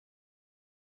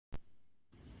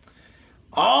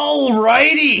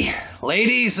Alrighty,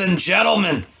 ladies and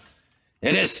gentlemen,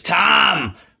 it is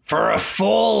time for a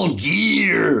full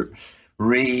gear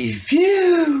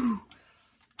review.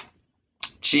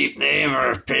 Cheap name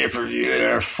or pay-per-view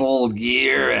there, full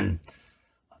gear, and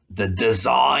the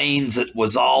designs, it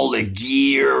was all the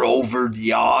gear over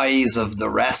the eyes of the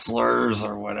wrestlers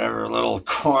or whatever, little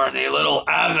corny, little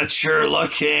amateur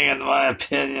looking in my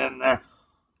opinion there.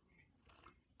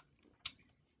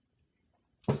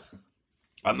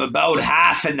 I'm about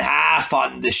half and half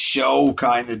on the show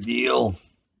kind of deal.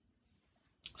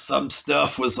 Some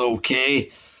stuff was okay.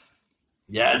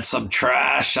 You had some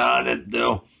trash on it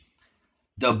though.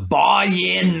 The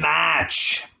buy-in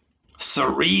match.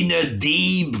 Serena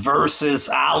Deeb versus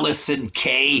Allison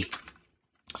Kay.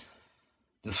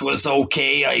 This was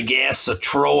okay, I guess. A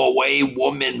throwaway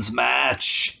women's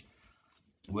match.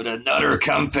 With another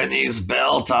company's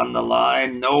belt on the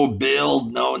line. No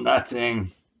build, no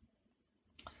nothing.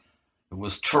 It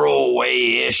was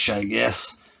throwaway-ish, I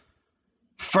guess.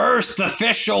 First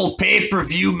official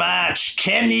pay-per-view match.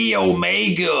 Kenny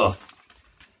Omega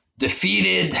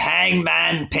defeated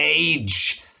Hangman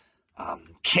Page.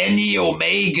 Kenny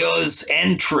Omega's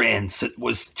entrance. It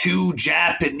was two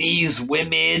Japanese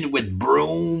women with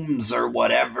brooms or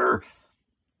whatever.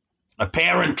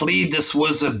 Apparently, this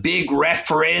was a big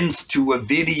reference to a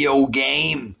video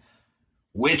game.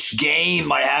 Which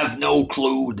game? I have no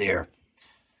clue there.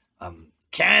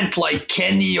 Can't like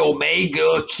Kenny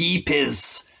Omega keep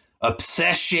his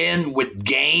obsession with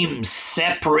games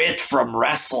separate from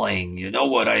wrestling? You know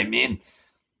what I mean?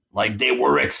 Like they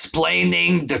were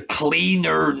explaining the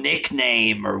cleaner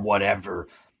nickname or whatever.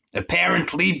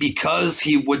 Apparently because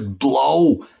he would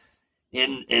blow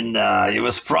he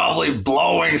was probably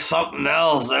blowing something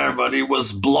else there, but he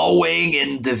was blowing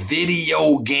in the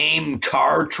video game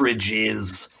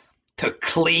cartridges to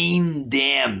clean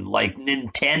them like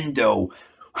Nintendo.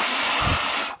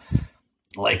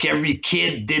 Like every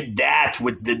kid did that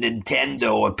with the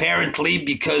Nintendo. Apparently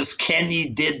because Kenny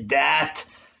did that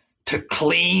to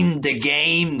clean the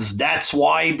games, that's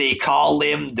why they call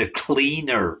him the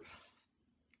cleaner.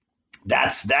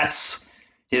 That's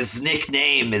his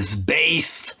nickname is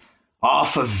based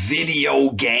off of video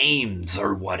games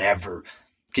or whatever.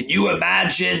 Can you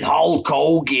imagine Hulk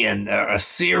Hogan, a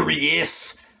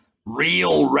serious,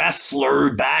 real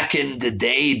wrestler back in the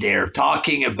day there,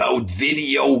 talking about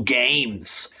video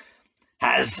games,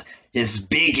 has his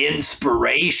big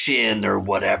inspiration or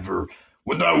whatever.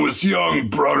 When I was young,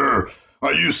 brother, I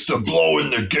used to blow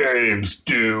in the games,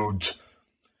 dude.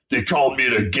 They called me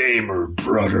the gamer,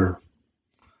 brother.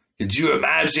 Could you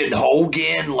imagine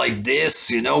Hogan like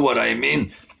this? You know what I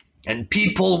mean? And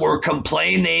people were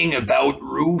complaining about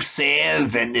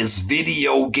Rusev and his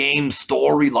video game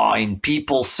storyline.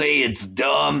 People say it's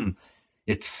dumb,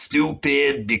 it's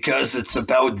stupid because it's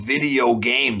about video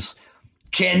games.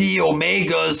 Kenny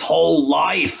Omega's whole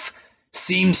life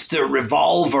seems to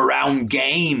revolve around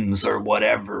games or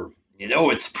whatever. You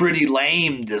know, it's pretty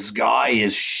lame, this guy,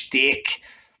 his shtick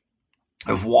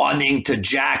of wanting to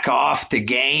jack off to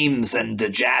games and the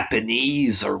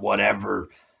Japanese or whatever.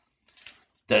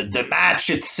 The match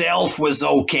itself was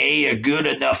okay, a good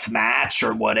enough match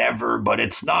or whatever, but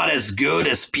it's not as good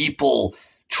as people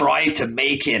try to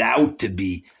make it out to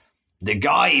be. The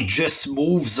guy just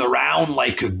moves around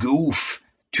like a goof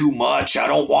too much. I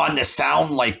don't want to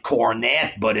sound like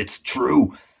Cornette, but it's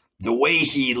true. The way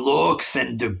he looks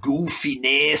and the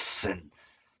goofiness, and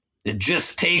it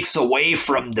just takes away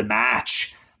from the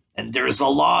match. And there's a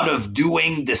lot of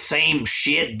doing the same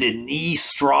shit, the knee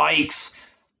strikes,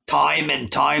 time and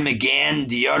time again.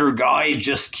 The other guy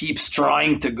just keeps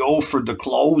trying to go for the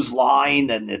clothesline,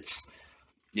 and it's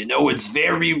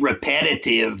very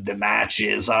repetitive, the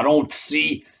matches. I don't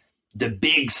see the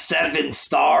big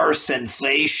 7-star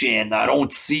sensation. I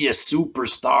don't see a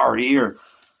superstar here.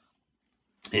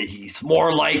 He's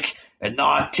more like an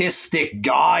autistic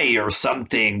guy or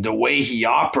something, the way he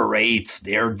operates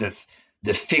there, the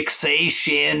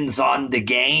fixations on the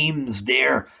games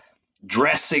there,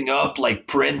 dressing up like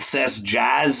Princess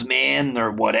Jasmine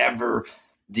or whatever,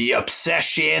 the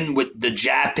obsession with the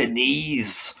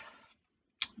Japanese,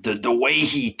 the way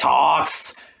he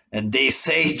talks, and they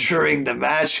say during the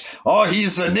match, oh,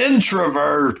 he's an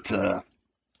introvert.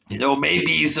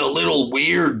 Maybe he's a little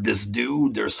weird, this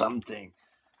dude, or something.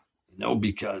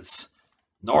 Because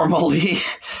normally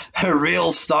a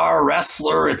real star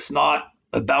wrestler, it's not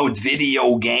about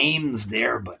video games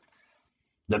there, but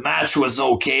the match was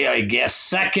okay, I guess.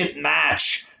 Second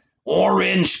match,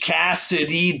 Orange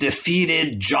Cassidy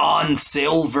defeated John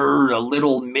Silver, a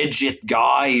little midget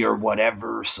guy or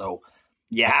whatever. So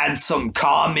you had some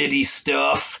comedy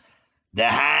stuff the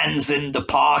hands in the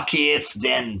pockets,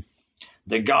 then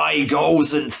the guy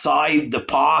goes inside the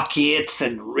pockets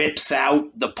and rips out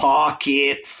the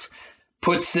pockets,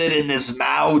 puts it in his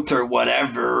mouth or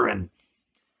whatever, and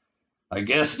I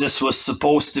guess this was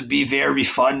supposed to be very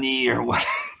funny or what.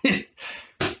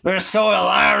 They're so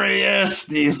hilarious,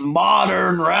 these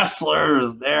modern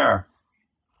wrestlers. They're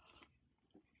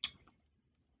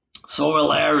so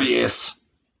hilarious.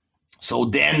 So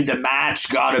then the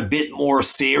match got a bit more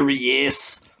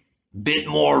serious, bit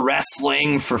more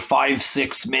wrestling for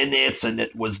 5-6 minutes, and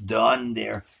it was done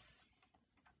there.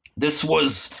 This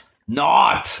was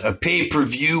not a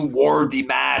pay-per-view worthy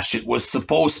match. It was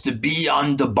supposed to be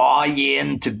on the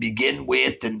buy-in to begin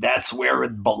with, and that's where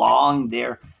it belonged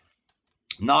there.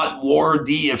 Not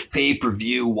worthy of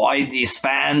pay-per-view. Why these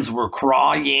fans were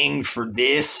crying for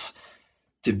this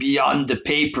to be on the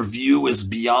pay-per-view is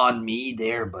beyond me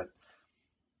there. But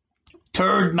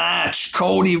third match,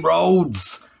 Cody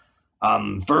Rhodes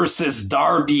versus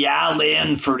Darby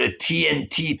Allin for the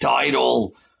TNT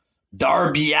title.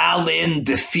 Darby Allin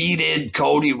defeated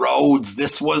Cody Rhodes.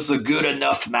 This was a good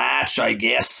enough match, I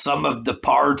guess. Some of the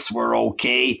parts were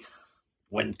okay.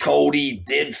 When Cody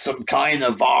did some kind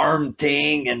of arm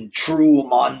thing and threw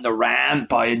him on the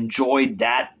ramp, I enjoyed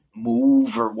that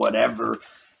move or whatever.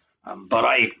 But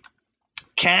I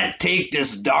can't take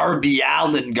this Darby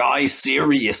Allin guy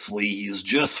seriously. He's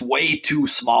just way too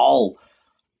small.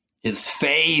 His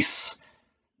face,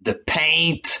 the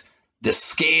paint, the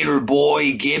skater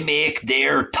boy gimmick,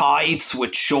 their tights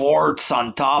with shorts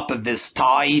on top of his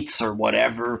tights or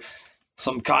whatever.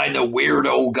 Some kind of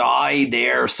weirdo guy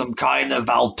there, some kind of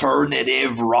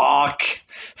alternative rock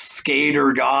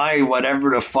skater guy,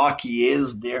 whatever the fuck he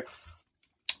is there.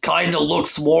 Kind of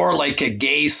looks more like a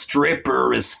gay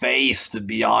stripper, his face, to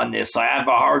be honest. I have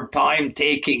a hard time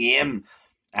taking him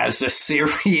as a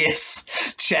serious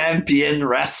champion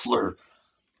wrestler.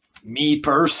 Me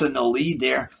personally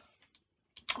there.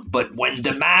 But when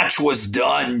the match was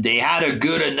done, they had a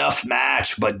good enough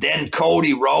match, but then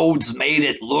Cody Rhodes made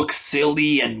it look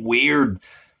silly and weird.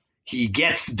 He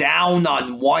gets down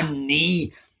on one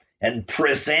knee and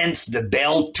presents the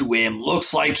belt to him.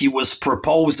 Looks like he was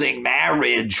proposing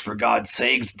marriage, for God's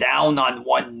sakes, down on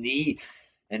one knee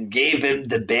and gave him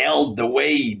the belt. The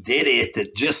way he did it,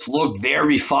 it just looked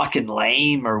very fucking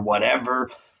lame or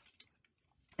whatever.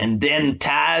 And then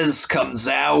Taz comes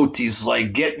out. He's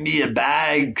like, get me a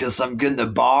bag because I'm going to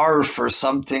barf or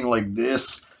something like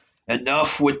this.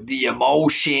 Enough with the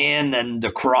emotion and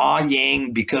the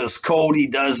crying because Cody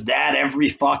does that every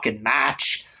fucking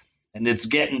match. And it's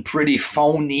getting pretty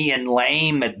phony and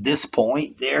lame at this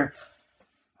point there.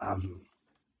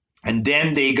 And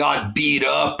then they got beat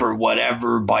up or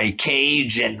whatever by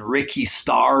Cage and Ricky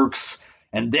Starks.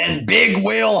 And then Big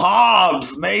Will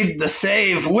Hobbs made the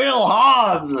save. Will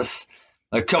Hobbs,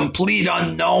 a complete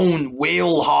unknown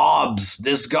Will Hobbs.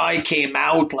 This guy came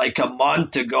out like a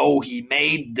month ago. He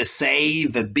made the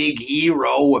save, a big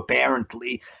hero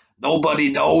apparently. Nobody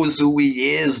knows who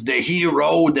he is, the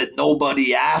hero that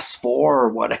nobody asked for or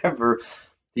whatever.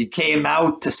 He came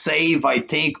out to save, I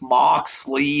think,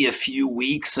 Moxley a few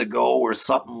weeks ago or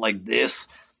something like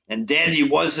this. And then he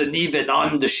wasn't even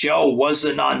on the show,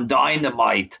 wasn't on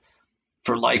Dynamite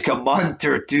for like a month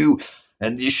or two.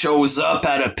 And he shows up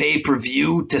at a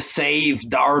pay-per-view to save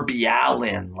Darby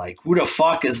Allin. Like, who the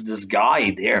fuck is this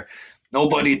guy there?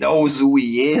 Nobody knows who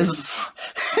he is.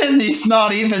 And he's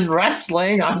not even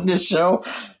wrestling on the show.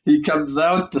 He comes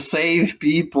out to save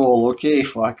people. Okay,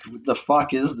 fuck. What the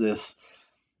fuck is this?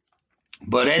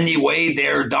 But anyway,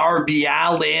 there, Darby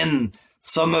Allin.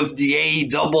 Some of the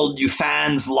AEW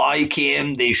fans like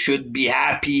him. They should be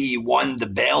happy he won the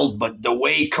belt. But the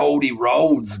way Cody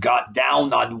Rhodes got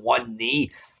down on one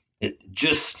knee, it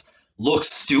just looks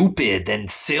stupid and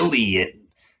silly. It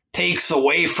takes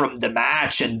away from the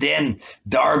match. And then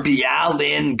Darby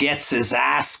Allin gets his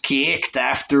ass kicked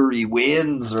after he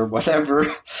wins or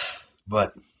whatever.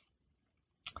 But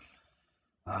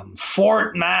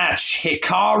fourth match,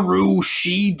 Hikaru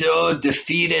Shida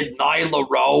defeated Nyla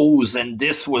Rose, and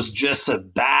this was just a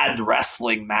bad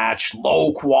wrestling match,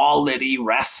 low quality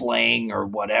wrestling or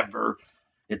whatever.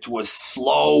 It was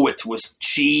slow, it was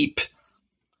cheap.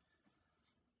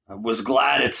 I was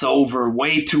glad it's over,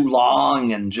 way too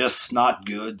long and just not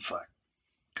good.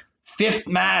 Fifth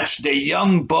match, the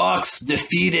Young Bucks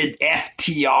defeated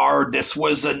FTR. This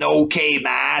was an okay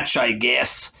match, I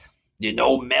guess. You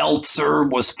know, Meltzer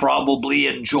was probably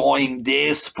enjoying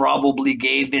this, probably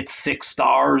gave it 6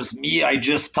 stars. Me, I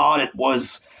just thought it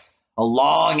was a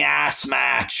long-ass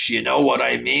match, you know what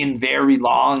I mean? Very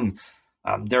long.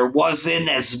 There wasn't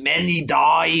as many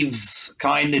dives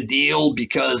kind of deal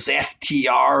because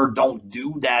FTR don't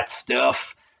do that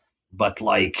stuff. But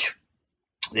like,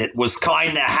 it was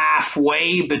kind of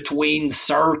halfway between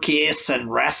circus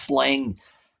and wrestling.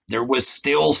 There was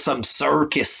still some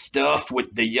circus stuff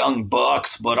with the Young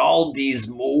Bucks, but all these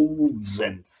moves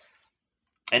and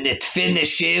it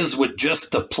finishes with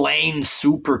just a plain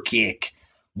super kick.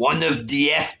 One of the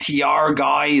FTR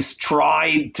guys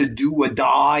tried to do a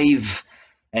dive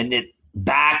and it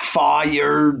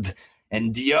backfired,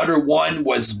 and the other one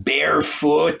was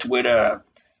barefoot with a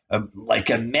like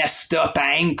a messed up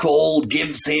ankle,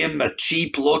 gives him a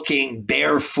cheap looking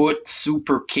barefoot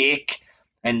super kick,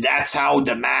 and that's how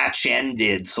the match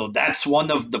ended. So that's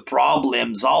one of the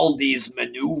problems. All these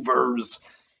maneuvers,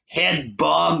 head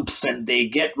bumps, and they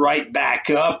get right back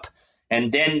up,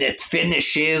 and then it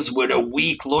finishes with a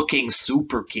weak looking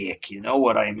super kick. You know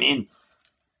what I mean?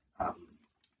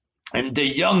 And the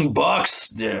Young Bucks,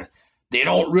 they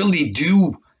don't really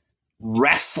do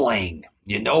wrestling.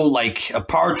 You know, like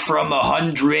apart from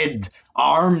 100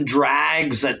 arm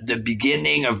drags at the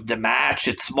beginning of the match,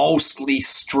 it's mostly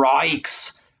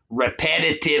strikes,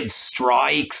 repetitive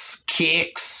strikes,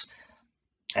 kicks,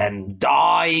 and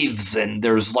dives, and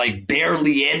there's like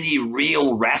barely any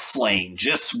real wrestling,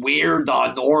 just weird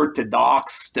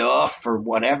unorthodox stuff or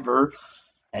whatever.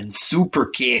 And super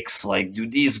kicks, like, do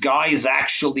these guys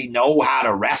actually know how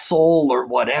to wrestle or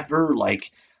whatever? Like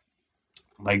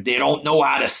they don't know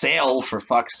how to sail, for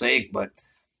fuck's sake. But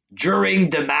during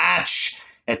the match,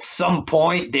 at some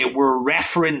point, they were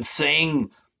referencing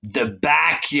the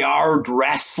backyard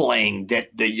wrestling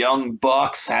that the Young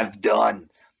Bucks have done.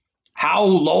 How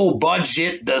low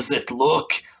budget does it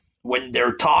look when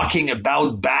they're talking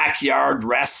about backyard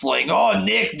wrestling? Oh,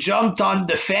 Nick jumped on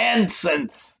the fence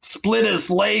and split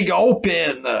his leg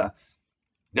open.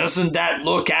 Doesn't that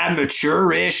look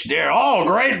amateurish there? Oh,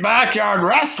 great backyard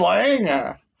wrestling.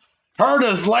 Hurt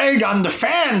his leg on the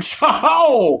fence.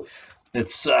 Oh,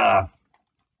 it's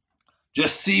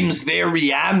just seems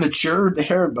very amateur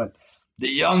there, but the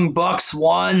Young Bucks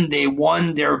won. They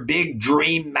won their big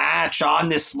dream match.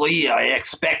 Honestly, I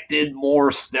expected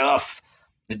more stuff.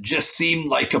 It just seemed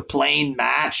like a plain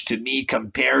match to me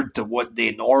compared to what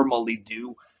they normally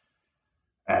do.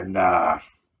 And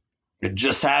it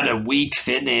just had a weak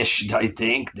finish, I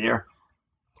think, there.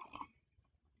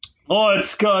 Oh,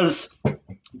 it's because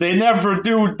they never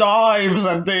do dives,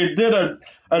 and they did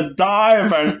a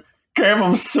dive and gave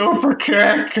him super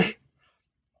kick.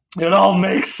 It all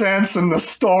makes sense in the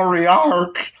story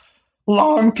arc.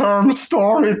 Long-term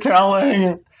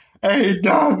storytelling.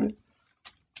 AEW.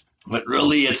 But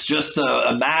really, it's just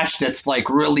a match that's like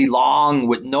really long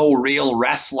with no real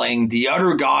wrestling. The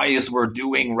other guys were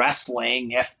doing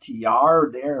wrestling,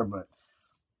 FTR there, but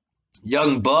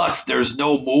Young Bucks, there's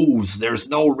no moves. There's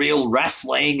no real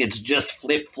wrestling. It's just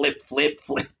flip, flip, flip,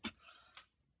 flip.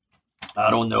 I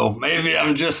don't know. Maybe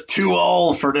I'm just too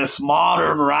old for this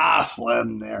modern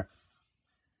wrestling there.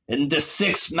 In the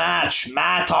sixth match,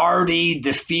 Matt Hardy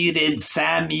defeated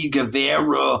Sammy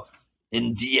Guevara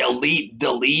in the Elite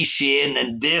Deletion,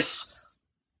 and this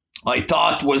I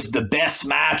thought was the best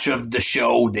match of the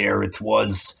show there. It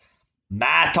was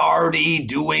Matt Hardy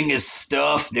doing his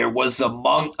stuff. There was a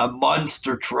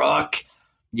monster truck.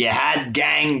 You had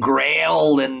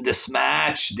Gangrel in this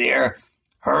match there.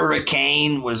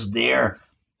 Hurricane was there.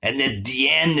 And at the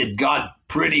end, it got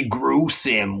pretty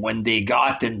gruesome when they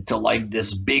got into like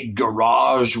this big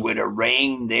garage with a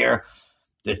ring there.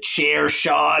 The chair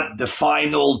shot, the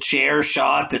final chair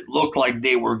shot, it looked like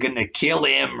they were going to kill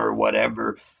him or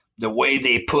whatever. The way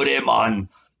they put him on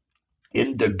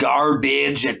in the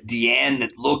garbage at the end,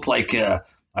 it looked like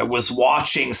I was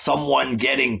watching someone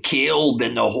getting killed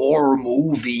in a horror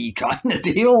movie kind of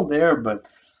deal there, but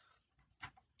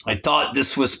I thought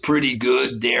this was pretty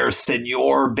good there.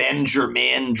 Senor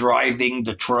Benjamin driving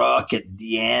the truck at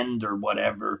the end or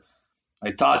whatever. I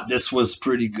thought this was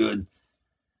pretty good.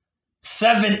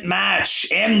 Seventh match,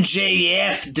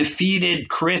 MJF defeated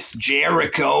Chris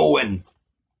Jericho, and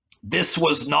this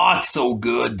was not so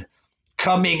good.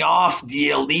 Coming off the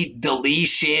Elite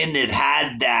Deletion, it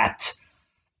had that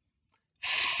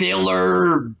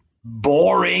filler,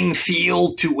 boring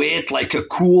feel to it, like a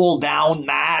cool down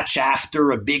match after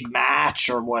a big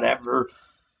match or whatever.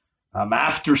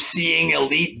 After seeing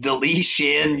Elite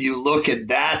Deletion, you look at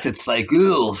that, it's like,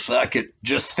 ugh, fuck, it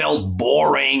just felt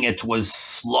boring. It was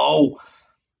slow.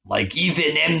 Like,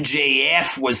 even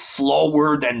MJF was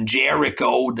slower than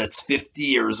Jericho, that's 50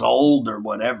 years old or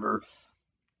whatever.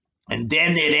 And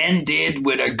then it ended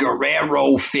with a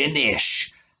Guerrero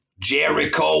finish.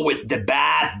 Jericho with the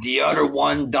bat, the other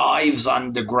one dives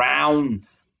on the ground,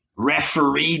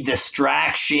 referee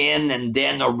distraction, and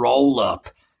then a roll up.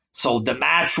 So the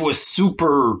match was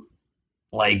super,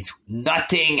 like,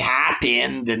 nothing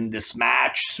happened in this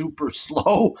match, super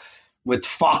slow with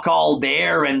fuck all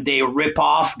there, and they rip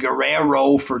off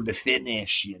Guerrero for the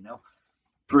finish,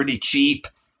 pretty cheap.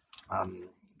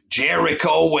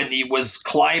 Jericho, when he was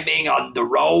climbing on the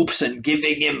ropes and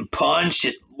giving him punch,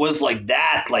 it was like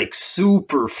that, like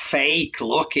super fake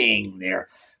looking there.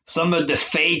 Some of the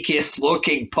fakest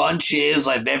looking punches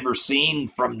I've ever seen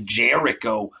from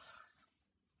Jericho.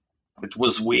 It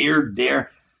was weird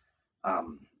there.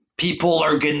 People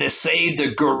are going to say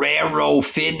the Guerrero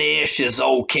finish is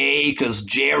okay because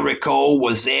Jericho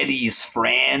was Eddie's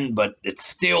friend, but it's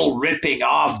still ripping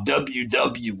off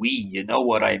WWE. You know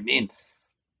what I mean?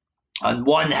 On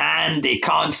one hand, they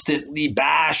constantly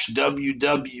bash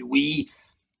WWE.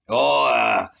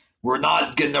 We're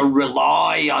not going to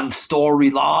rely on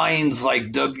storylines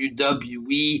like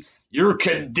WWE. You're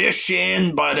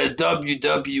conditioned by the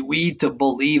WWE to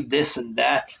believe this and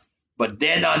that. But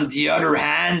then on the other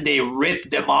hand, they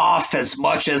rip them off as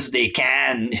much as they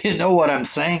can. You know what I'm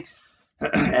saying?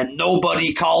 And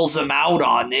nobody calls them out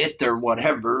on it or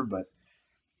whatever. But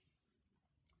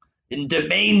in the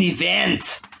main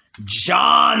event,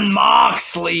 Jon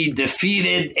Moxley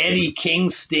defeated Eddie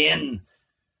Kingston.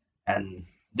 And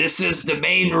this is the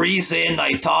main reason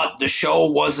I thought the show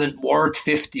wasn't worth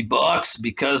 $50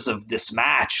 because of this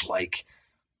match. Like,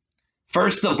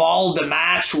 first of all, the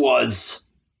match was...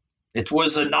 It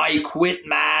was an I Quit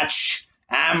match.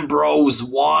 Ambrose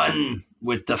won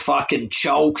with the fucking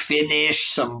choke finish,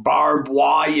 some barbed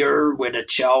wire with a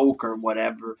choke or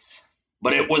whatever.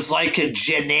 But it was like a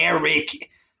generic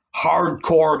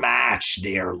hardcore match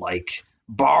there, like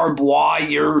barbed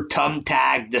wire,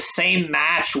 thumbtack, the same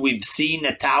match we've seen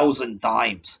 1,000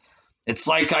 times. It's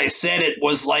like I said, it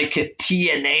was like a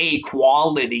TNA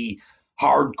quality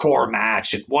hardcore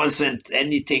match. It wasn't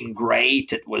anything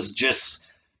great. It was just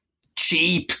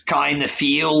cheap kind of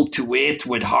feel to it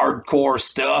with hardcore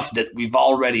stuff that we've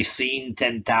already seen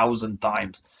 10,000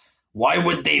 times. Why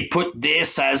would they put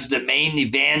this as the main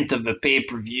event of a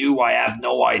pay-per-view? I have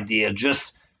no idea.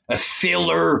 Just a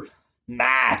filler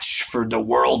match for the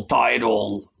world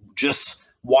title, just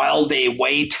while they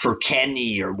wait for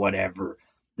Kenny or whatever.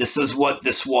 This is what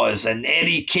this was. And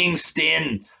Eddie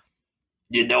Kingston,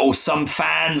 some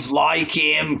fans like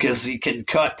him because he can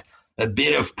cut a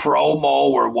bit of promo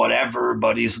or whatever,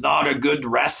 but he's not a good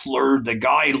wrestler. The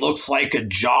guy looks like a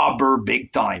jobber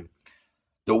big time.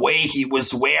 The way he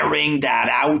was wearing that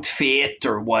outfit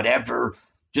or whatever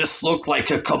just looked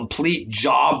like a complete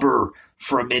jobber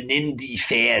from an indie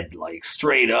fed, like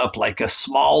straight up, like a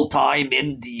small-time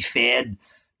indie fed.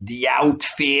 The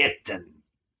outfit, and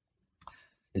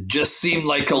it just seemed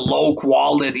like a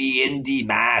low-quality indie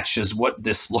match is what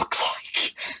this looked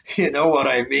like. You know what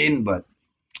I mean? But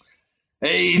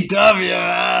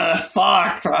AEW,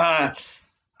 fuck.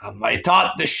 I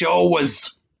thought the show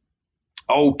was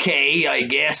okay, I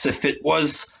guess. If it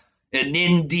was an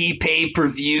indie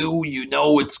pay-per-view,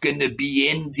 it's going to be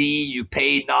indie. You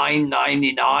pay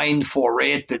 $9.99 for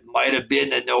it. It might have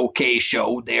been an okay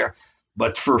show there.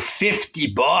 But for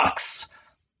 $50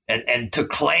 and to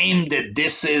claim that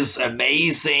this is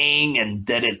amazing and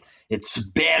that it's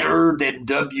better than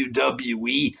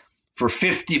WWE, for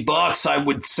 $50, I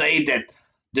would say that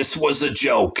this was a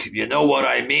joke. You know what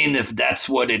I mean? If that's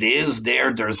what it is,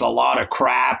 there's a lot of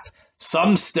crap.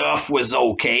 Some stuff was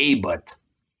okay, but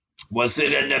was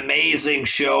it an amazing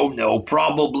show? No,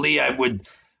 probably I would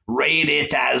rate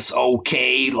it as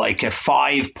okay, like a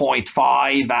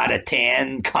 5.5 out of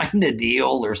 10 kind of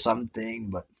deal or something.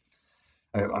 But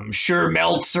I'm sure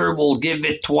Meltzer will give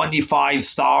it 25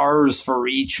 stars for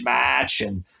each match,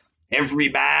 and every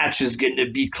match is going to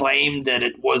be claimed that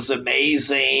it was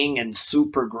amazing and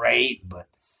super great, but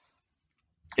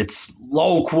it's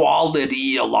low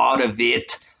quality, a lot of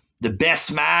it. The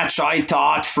best match I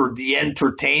thought for the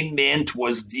entertainment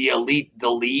was the Elite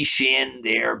Deletion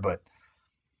there, but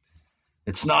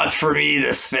it's not for me,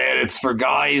 this fit. It's for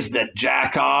guys that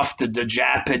jack off to the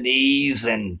Japanese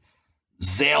and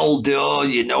Zelda,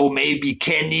 maybe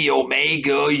Kenny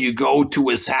Omega. You go to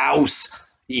his house,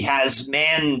 he has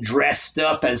men dressed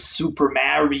up as Super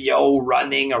Mario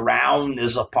running around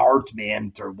his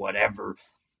apartment or whatever.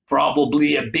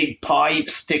 Probably a big pipe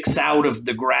sticks out of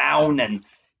the ground and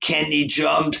Kenny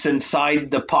jumps inside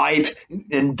the pipe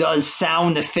and does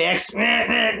sound effects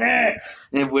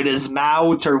with his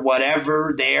mouth or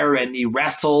whatever there, and he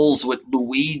wrestles with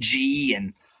Luigi,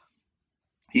 and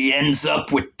he ends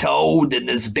up with Toad in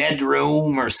his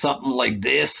bedroom or something like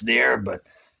this there, but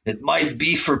it might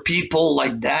be for people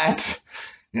like that.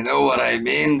 You know what I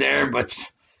mean there? But,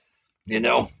 you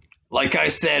know, like I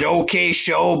said, okay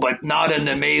show, but not an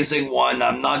amazing one.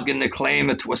 I'm not going to claim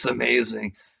it was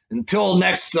amazing. Until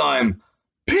next time,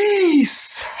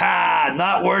 peace. Ha!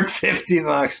 Not worth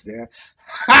 $50 there.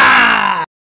 Ha!